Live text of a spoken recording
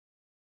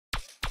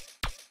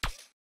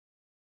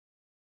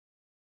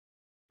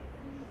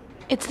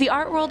It's the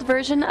art world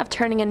version of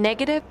turning a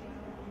negative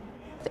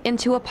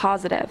into a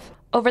positive.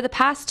 Over the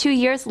past 2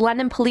 years,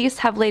 London police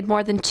have laid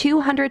more than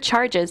 200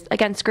 charges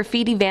against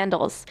graffiti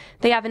vandals.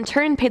 They have in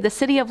turn paid the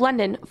City of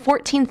London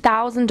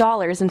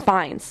 $14,000 in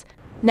fines.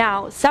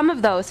 Now, some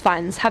of those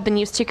funds have been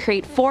used to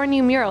create 4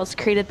 new murals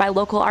created by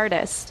local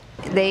artists.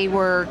 They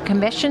were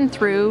commissioned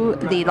through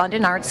the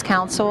London Arts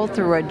Council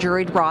through a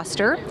juried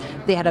roster.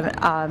 They had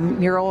a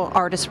mural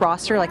artist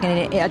roster, like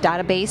a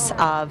database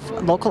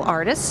of local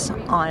artists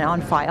on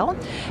file.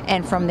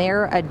 And from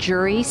there, a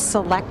jury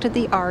selected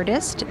the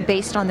artist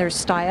based on their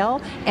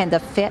style and the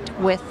fit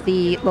with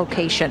the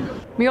location.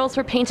 Murals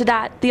were painted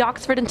at the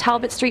Oxford and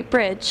Talbot Street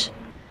Bridge,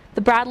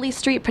 the Bradley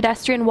Street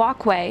Pedestrian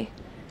Walkway,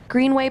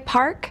 Greenway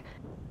Park,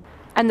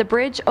 and the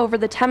bridge over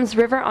the Thames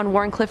River on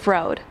Warncliffe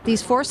Road.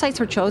 These 4 sites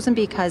were chosen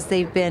because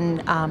they've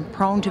been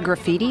prone to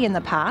graffiti in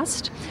the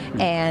past,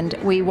 and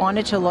we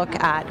wanted to look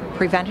at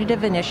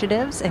preventative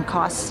initiatives and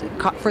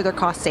further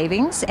cost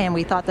savings, and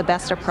we thought the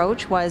best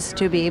approach was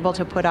to be able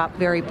to put up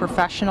very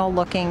professional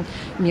looking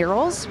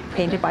murals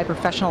painted by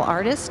professional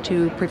artists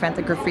to prevent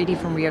the graffiti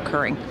from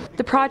reoccurring.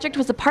 The project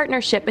was a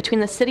partnership between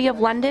the City of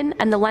London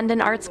and the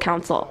London Arts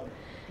Council.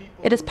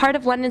 It is part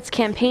of London's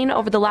campaign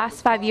over the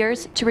last 5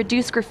 years to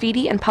reduce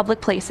graffiti in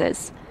public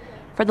places.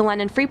 For the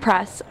London Free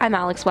Press, I'm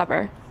Alex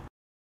Weber.